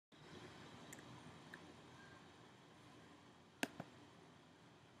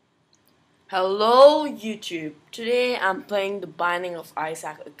Hello YouTube. Today I'm playing The Binding of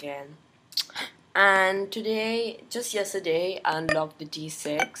Isaac again. And today, just yesterday, I unlocked the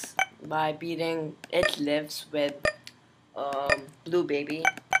D6 by beating It Lives with Blue Baby.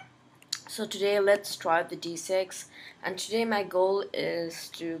 So today let's try the D6, and today my goal is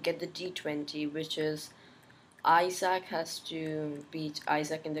to get the D20, which is Isaac has to beat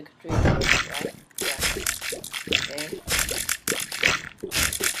Isaac in the country, right? Yeah. Okay.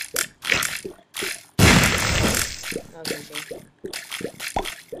 Okay.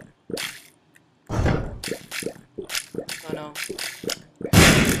 Oh no.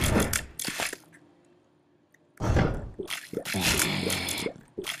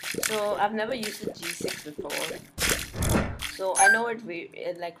 So I've never used a G6 before. So I know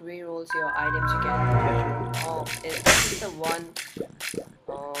it like re-rolls your items you get in the treasure. Oh, it's the one.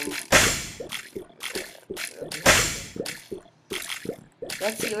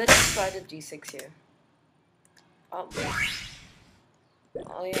 Let's see. Let's try the D6 here. Oh.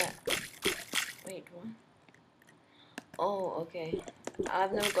 Oh yeah. Wait, what? Oh, okay.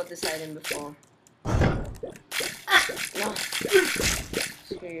 I've never got this item before. No.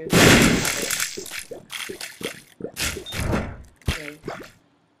 Screw you. Okay.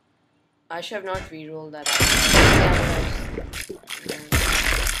 I should have not re-rolled that.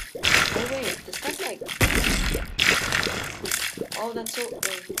 Oh wait, this guy's like. Oh, that's so.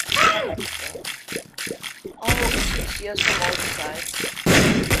 Oh, it's just from all the sides.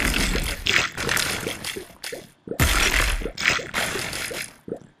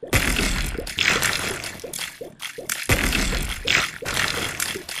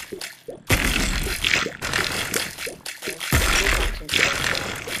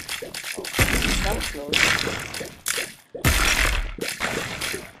 That was close.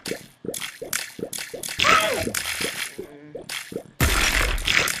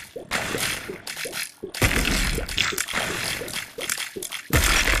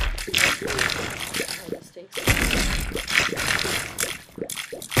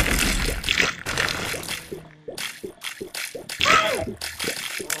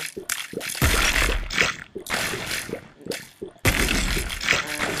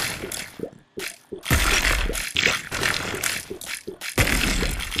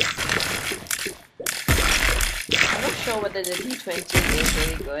 Whether the D20 is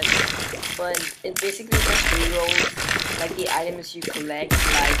really good, but it basically just rerolls like the items you collect,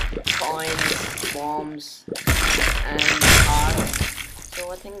 like coins, bombs, and hearts.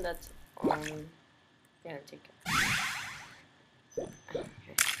 So I think that's yeah, take it. Okay.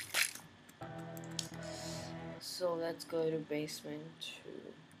 So let's go to basement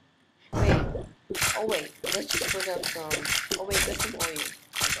 2. Wait. Oh wait. Let's just put up some. Oh wait, there's some oil.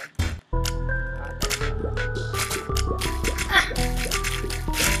 Okay.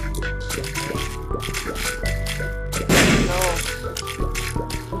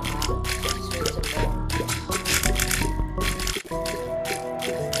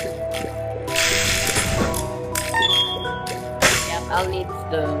 I'll need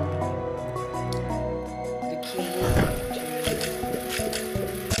the key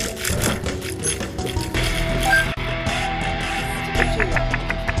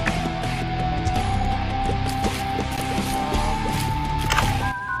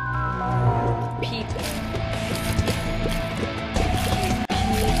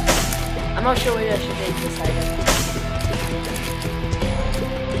I'm not sure whether I should take this item.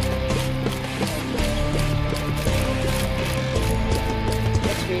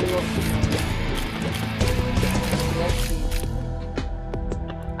 Let's reroll. Let's see.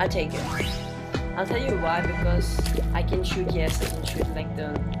 I'll take it. I'll tell you why, because I can shoot, yes, I can shoot like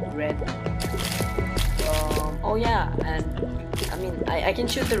the red. Oh yeah, and I mean, I can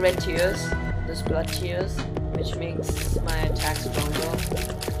shoot the red tears, those blood tears, which makes my attack stronger.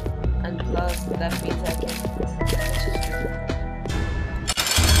 And plus, that means I can.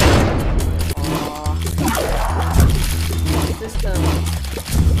 System.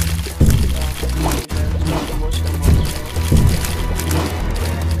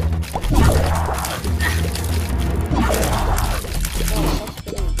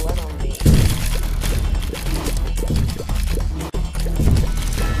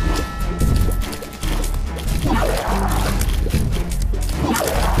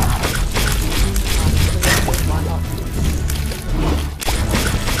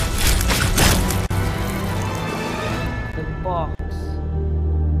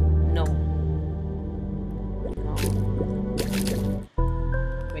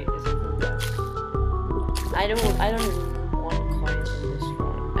 I don't want coins in this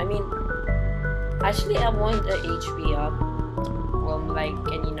one. I mean, actually I want the HP up. Well, like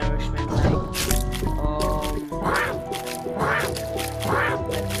any nourishment, like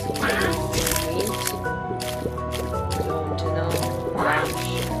let's see, meat, so dinner, lunch,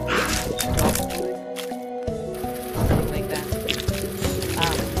 dog food, something like that.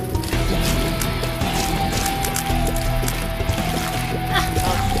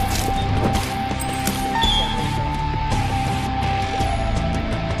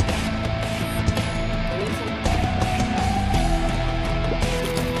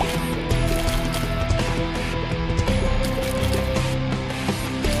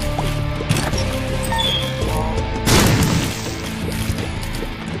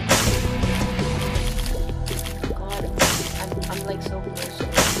 I'm like so close.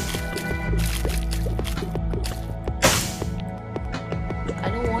 I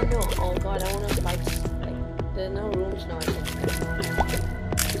don't want to. Oh god, I want to fight. Like, there are no rooms now. I think.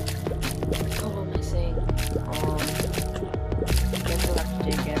 Oh, what am I saying? Guess we'll have to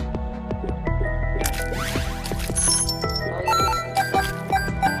take it. Oh yes.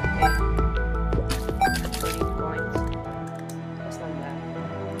 Okay. 30 coins. That's not bad.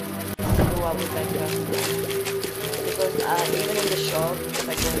 Oh, I would like that. Because even in the shop, if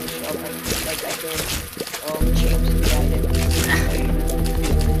I go in the shop, I can change the item.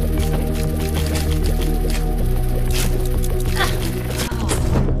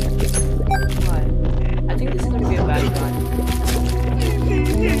 What? I think this is gonna be a bad one.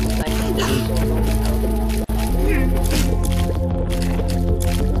 Like,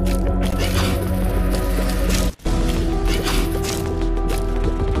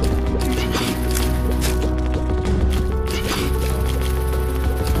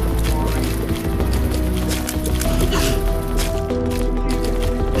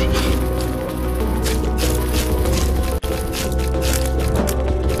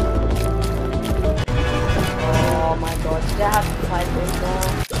 I have to fight this now.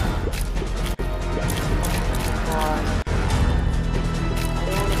 God. I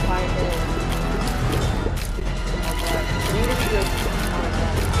don't want to fight it. Oh god. I need to do. Oh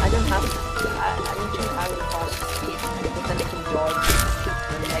god. I don't have to. I need to have the fast speed because then I can dodge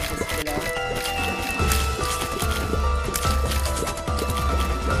and like this killer.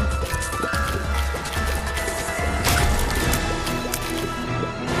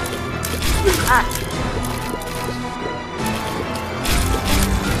 Ah!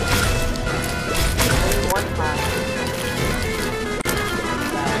 One time.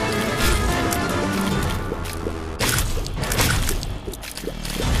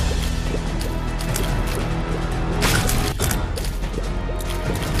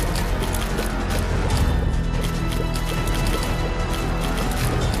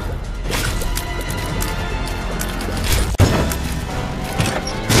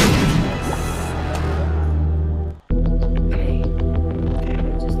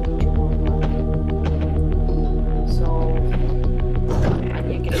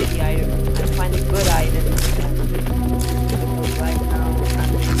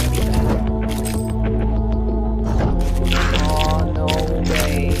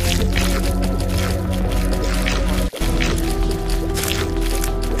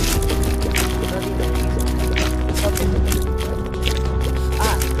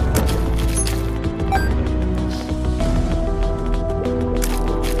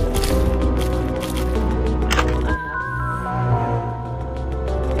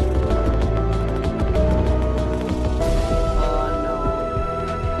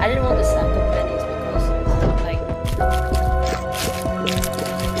 I didn't want the sack of pennies because, like,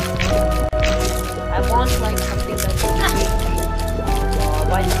 I want, like, something that's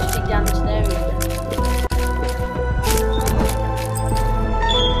why did you take damage there?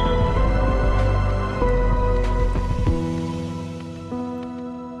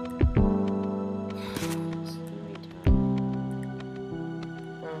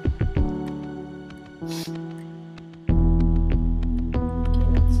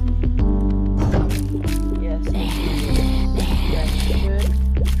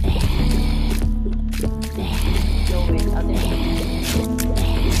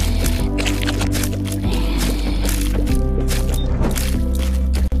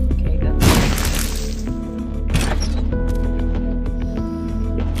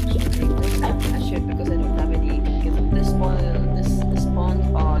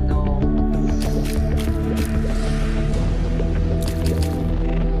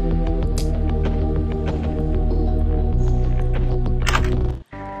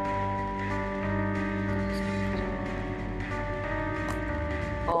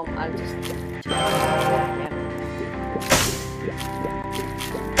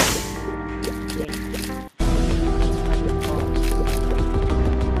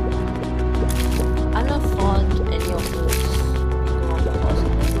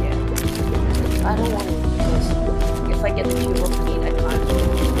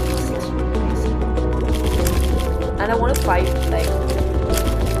 fight like, I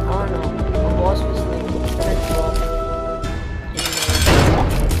don't know, a boss was like meant to drop him,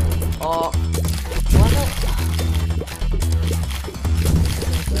 or what else?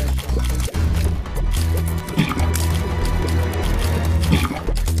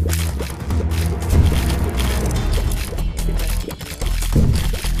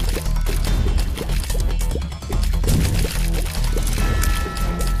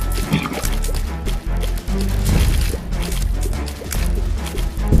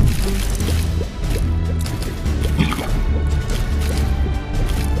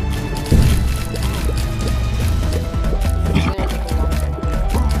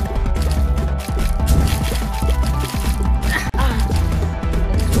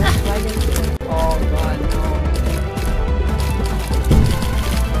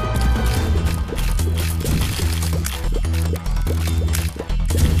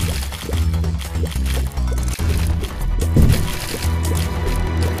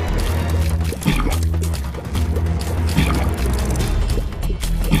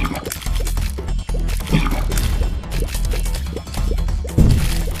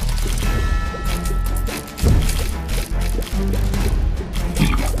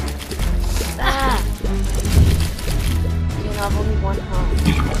 Have only one heart.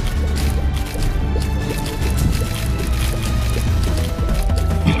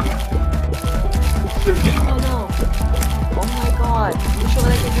 Oh no! Oh my god! I'm sure I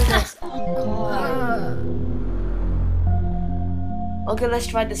can do this. Oh god. Okay, let's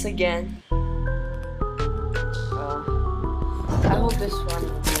try this again. I hope this one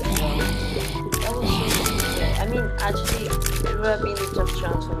will be as well. That was so easy. I mean, actually, it would have been a tough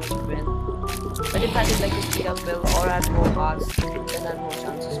chance for me to win. But if I did like a speed up build or add more hearts, then I had more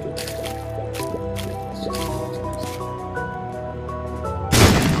chances to win. It's just oh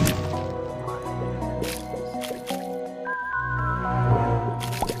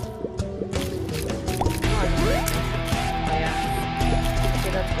yeah.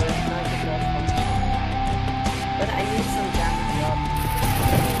 Okay, that's good. Now I can draw function. But I need some damage up.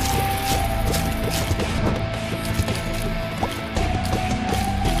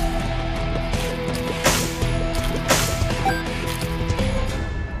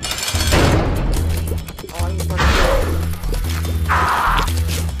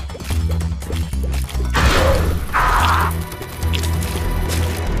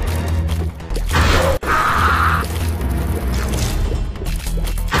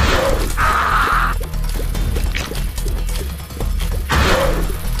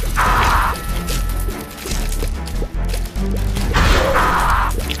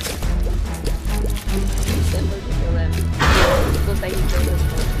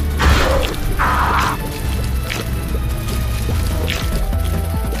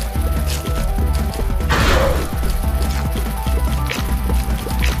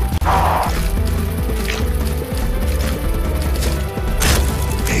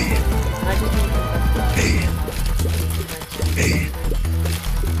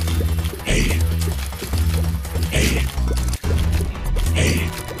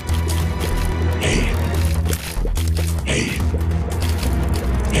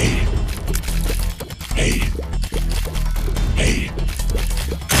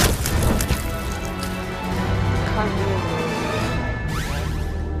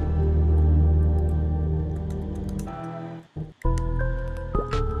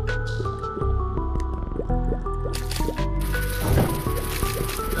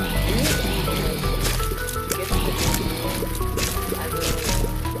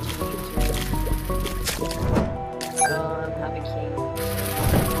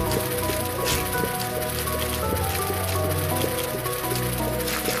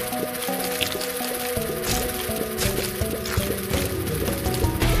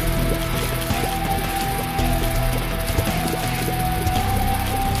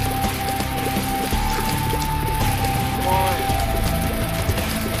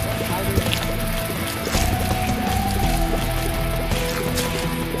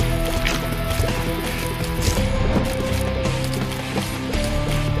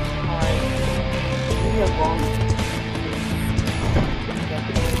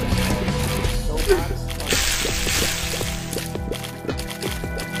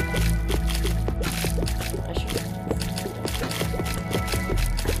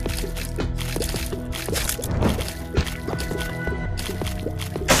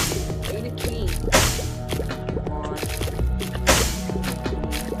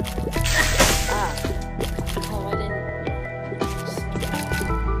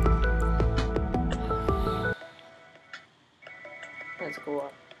 Let's go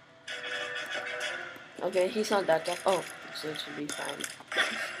up. Okay, he's not that tough. Oh, so it should be fine.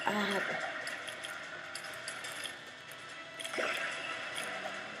 Ah,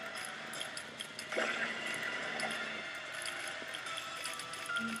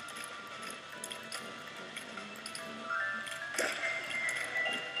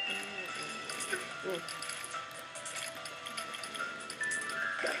 mm,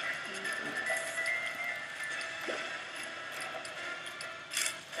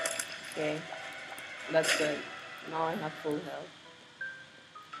 okay, that's good. Now I have full health.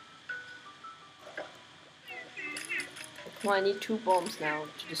 Come on, I need 2 bombs now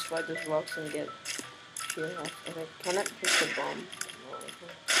to destroy those rocks and get shield off. Okay, can I push the bomb? No, I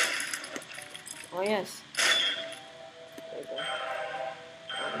can't. Oh yes. There you go.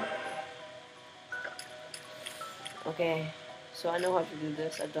 Um, okay, so I know how to do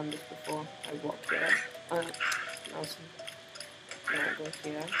this. I've done this before. I walk here. Now then I go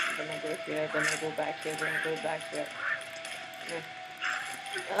here. Then I go here. Then I go back here. Then I go back here. No.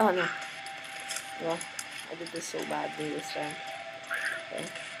 Oh no. Well, I did this so badly this time. Okay.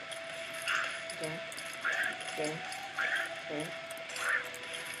 Okay. Okay. Okay.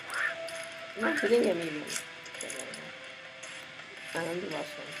 No, he didn't get me even. Okay, there we go. And the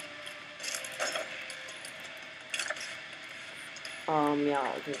last one. Yeah,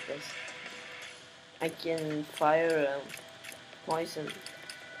 I'll do this. I can fire poison.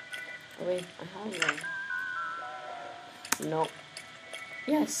 Oh wait, I have one. No.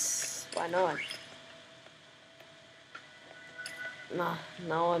 Yes, why not? Nah,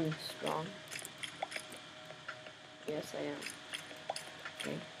 now I'm strong. Yes, I am.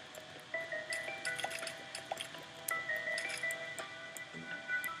 Okay.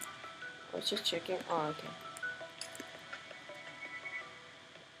 I was just checking. Oh, okay.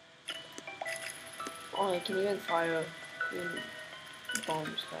 Oh, I can even fire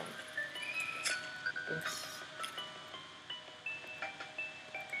bombs, right? Yes.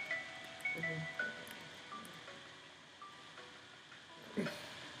 Mhm.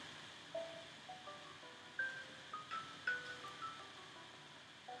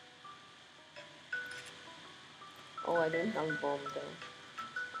 Oh, I don't have a bomb though.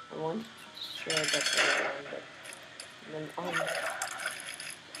 I want to destroy that around it. And then, okay.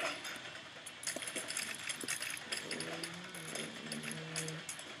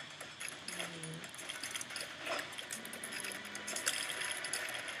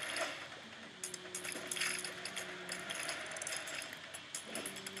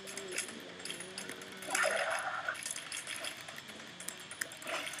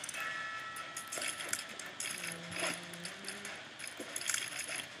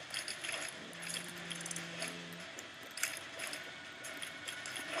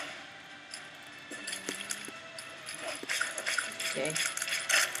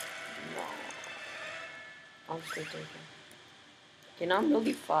 No. I'm still taking. Okay, now I'm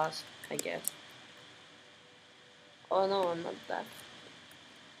really fast, I guess. Oh no, I'm not that.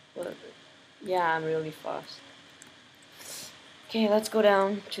 But yeah, I'm really fast. Okay, let's go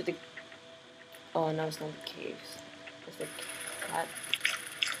down to the. Oh no, it's not the caves. It's the cat.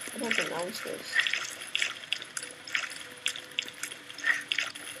 I don't pronounce this.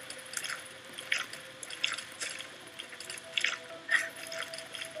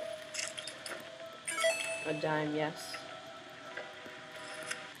 A dime, yes.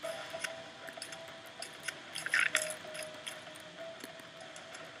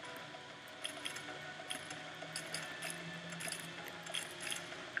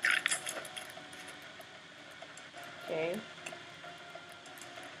 Okay.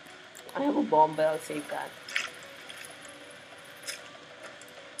 I have a bomb, but I'll save that.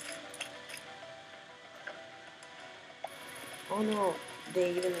 Oh no, they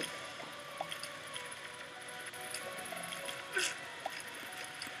even.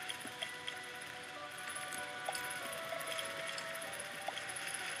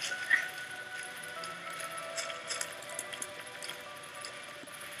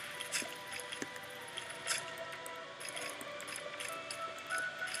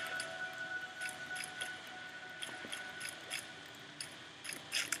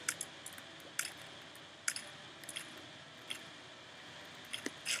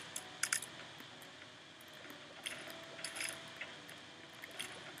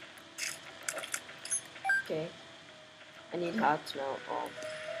 Okay. I need hearts now. Oh.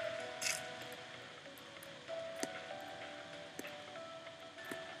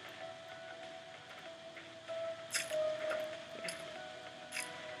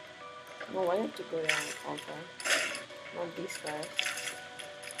 No, I have to go down. Okay. Not these guys.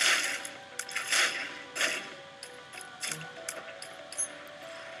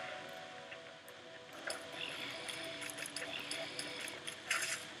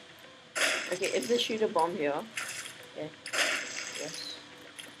 Okay, if they shoot a bomb here, okay, yes.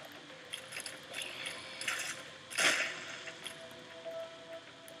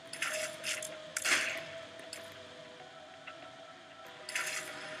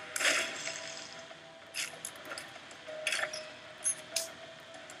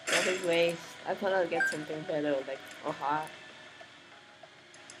 That is waste. I thought I'd get something better, like a heart.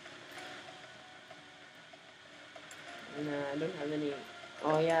 No, I don't have any.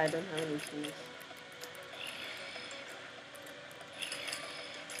 Oh yeah, I don't have any keys.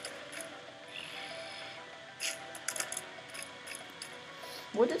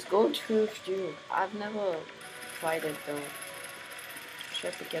 What does gold hoof do? I've never tried it though.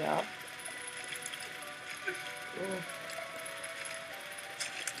 Should I pick it up? Mm.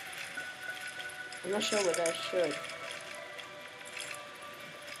 I'm not sure whether I should.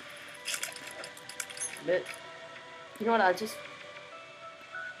 But you know what? I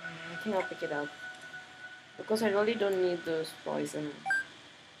think I'll pick it up because I really don't need those poison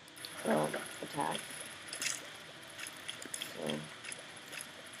attacks. So.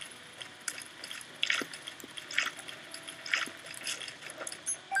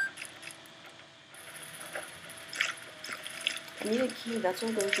 I need a key. That's why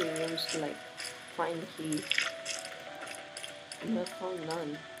I'm going to rooms to like find a key. I have found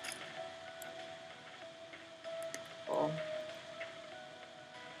none. Oh.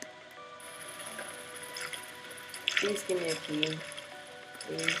 Please give me a key.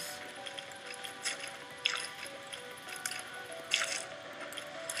 Please.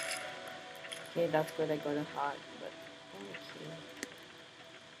 Okay, that's good. I got a heart, but okay.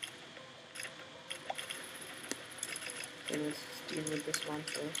 Okay, let's deal with this one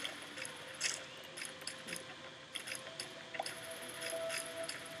first.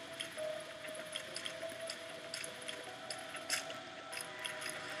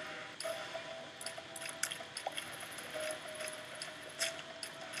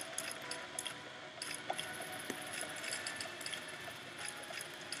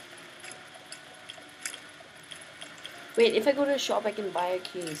 Wait, if I go to a shop, I can buy a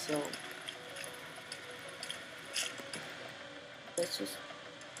key, so let's just.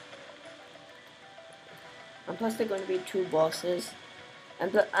 And plus, there are going to be 2 bosses,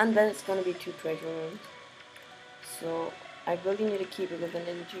 and then it's going to be 2 treasure rooms. So I really need a key because then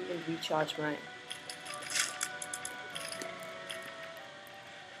I need to even recharge my.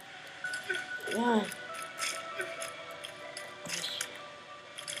 Yeah.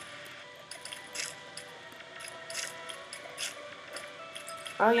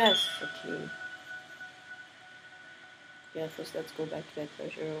 Oh yes, okay. Yeah, first let's go back to that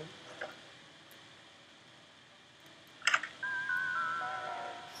treasure room.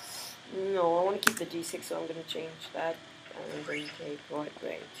 No, I want to keep the D6, so I'm going to change that. And I'm going to take Void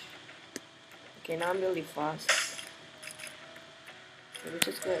Rage. Okay, now I'm really fast. Which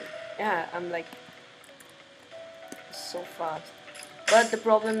is good. Yeah, I'm like so fast. But the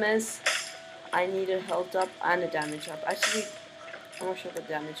problem is, I need a health up and a damage up. Actually, I'm not sure the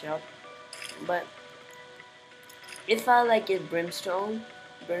damage up. But if I like get Brimstone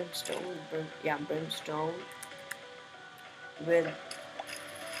with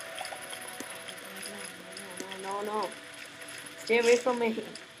no. Stay away from me.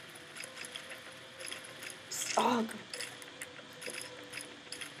 Oh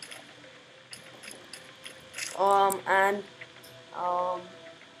god. And oh,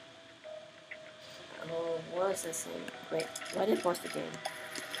 what was this thing? Wait, why did I pause the game?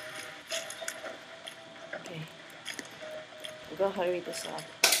 Okay. I'm gonna hurry this up.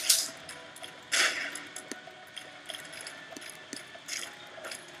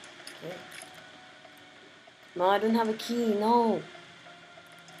 Okay. No, I don't have a key, no.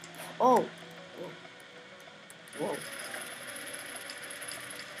 Oh. Whoa.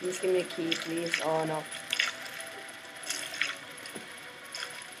 Please give me a key, please. Oh no.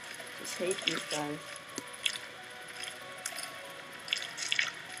 Just hate these guys.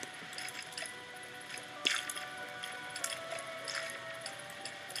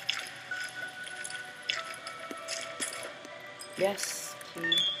 Yes,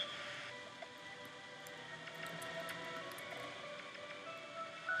 key.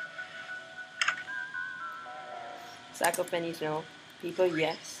 Sack of pennies, no. People,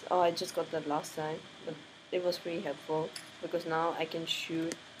 yes. Oh, I just got that last time. But it was pretty helpful. Because now I can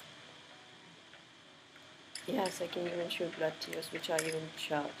shoot. Yes, I can even shoot blood tears, which are even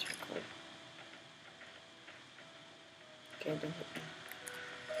charged. Okay, don't hit me.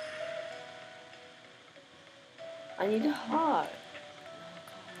 I need a heart.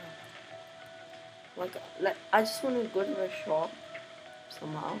 Like, I just want to go to the shop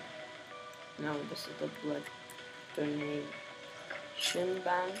somehow. No, this is the blood donation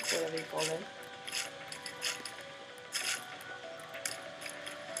bank, whatever you call it.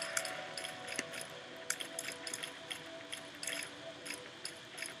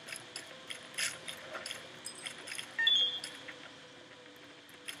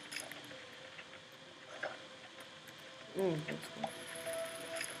 That's cool.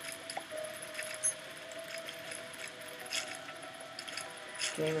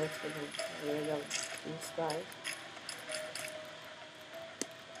 Okay, let's get rid of this guy.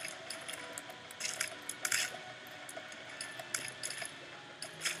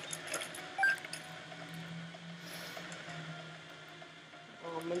 Oh,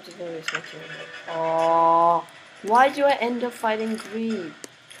 I'm just gonna waste my time. Oh, why do I end up fighting Greed?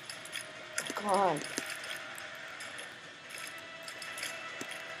 God.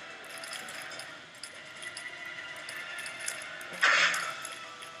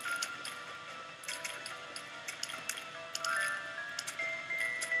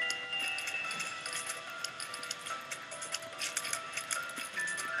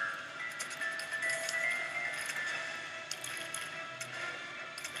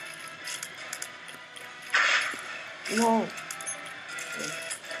 No.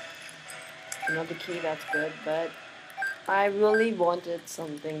 Another key, that's good, but I really wanted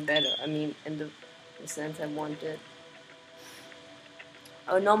something better. I mean, in the sense I wanted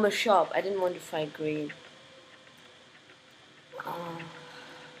a normal shop. I didn't want to fight Green.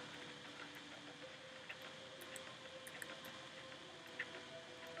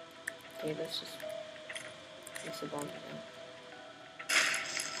 Okay, let's just place a bomb down.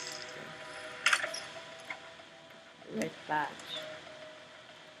 Red patch.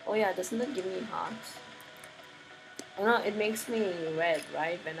 Oh yeah, doesn't that give me hearts? Oh no, it makes me red,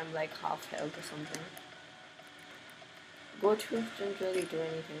 right? When I'm like half health or something. Goat hoof didn't really do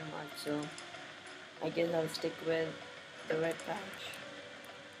anything much, so I guess I'll stick with the red patch.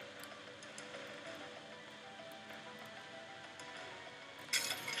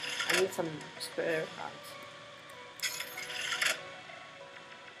 I need some spare hearts.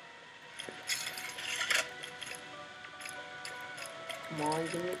 Come on,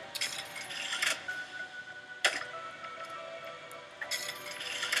 give me.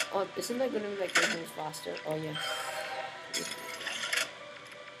 Oh, isn't that gonna be like making it faster? Oh yes.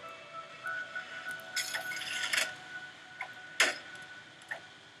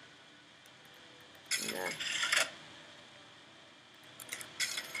 Nah.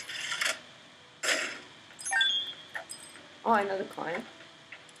 Oh, another coin.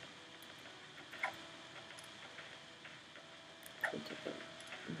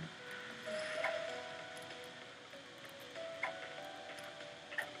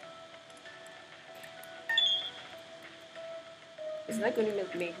 Isn't that gonna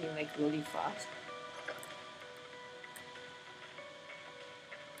make me like really fast?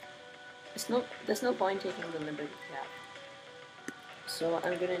 There's no point taking the liberty cap. So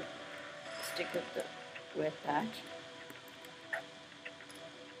I'm gonna stick with the red patch.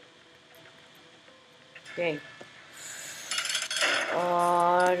 Okay.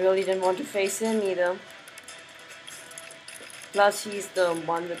 I really didn't want to face him either. Plus he's the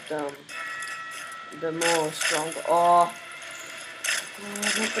one with the more stronger. Oh,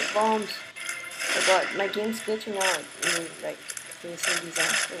 not the bombs. Oh god, my game's glitching out. Like facing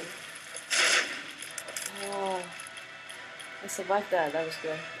disaster. Oh, I survived that. That was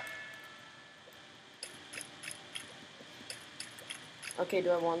good. Okay, do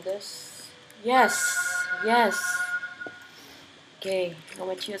I want this? Yes! Yes! Okay, how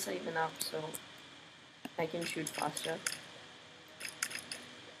much years are even up so I can shoot faster?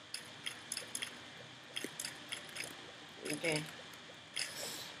 Okay.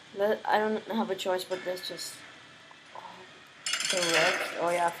 I don't have a choice, but let's just correct. Oh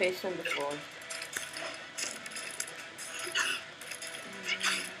yeah, I faced him before.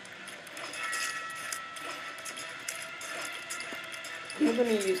 I'm not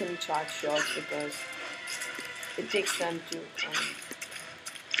gonna use any charge shots because it takes time to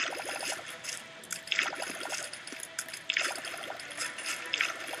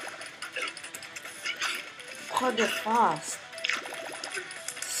God, they're fast.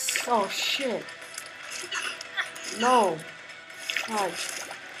 Oh shit. No. God.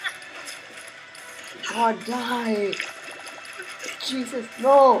 God, die. Jesus,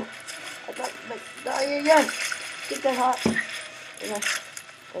 no. I got like die. Yes. Get that heart. Okay.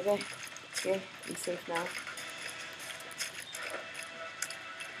 Okay. Okay. I'm safe now.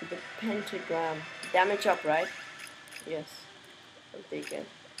 The pentagram. Damage up, right? Yes. I'll take it.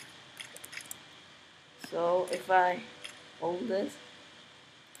 So if I hold this.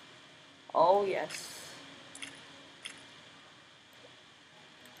 Oh yes.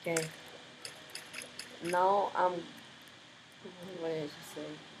 Okay. Now what did I just say?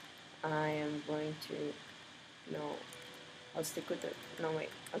 I am going to, no, I'll stick with the, no wait,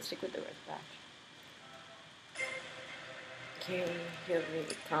 I'll stick with the red patch. Okay, here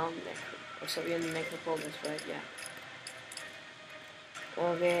we come, so we're in Necropolis, right? Yeah.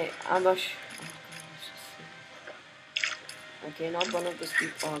 Okay, ambush. Oh god, okay, not one of those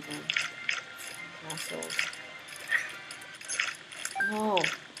people. Oh god. Castles. No.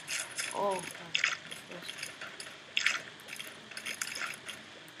 Oh god.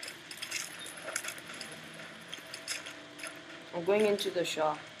 I'm going into the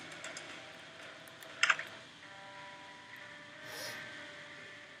shop.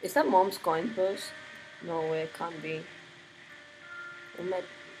 Is that mom's coin purse? No way, it can't be. It might.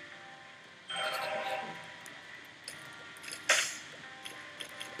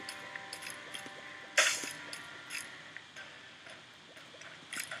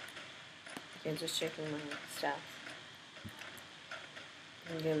 Okay, just checking my stats.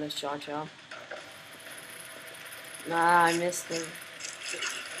 Okay, let's charge up. Nah, I missed it.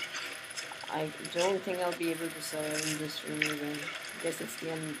 I don't think I'll be able to survive in this room even. Guess it's the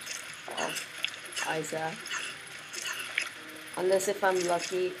end of Isaac. Unless if I'm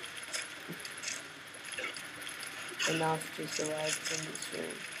lucky enough to survive in this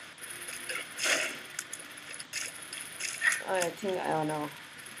room. Oh, I think, I don't know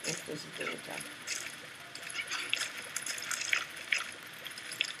if this is the attack.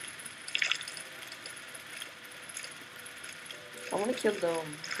 I want to kill the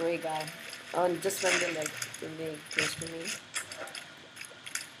gray guy. Oh, and just when they're like really close to me.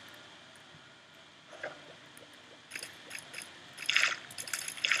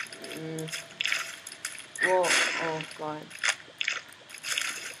 Whoa, oh god.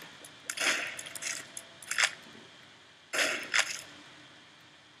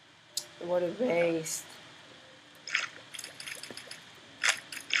 What a waste.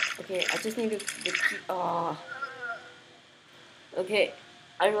 Okay, I just need to the key. Oh. Okay,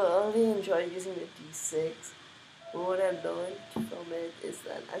 I really enjoy using the D6. But what I learned from it is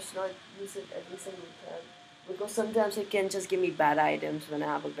that I should not use it every single time. Because sometimes it can just give me bad items when I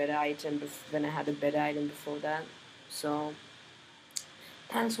have a better item, when I had a better item before that. So,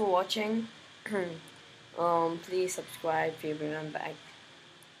 thanks for watching. Please subscribe, favorite, and back.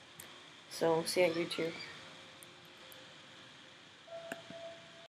 So, see you on YouTube.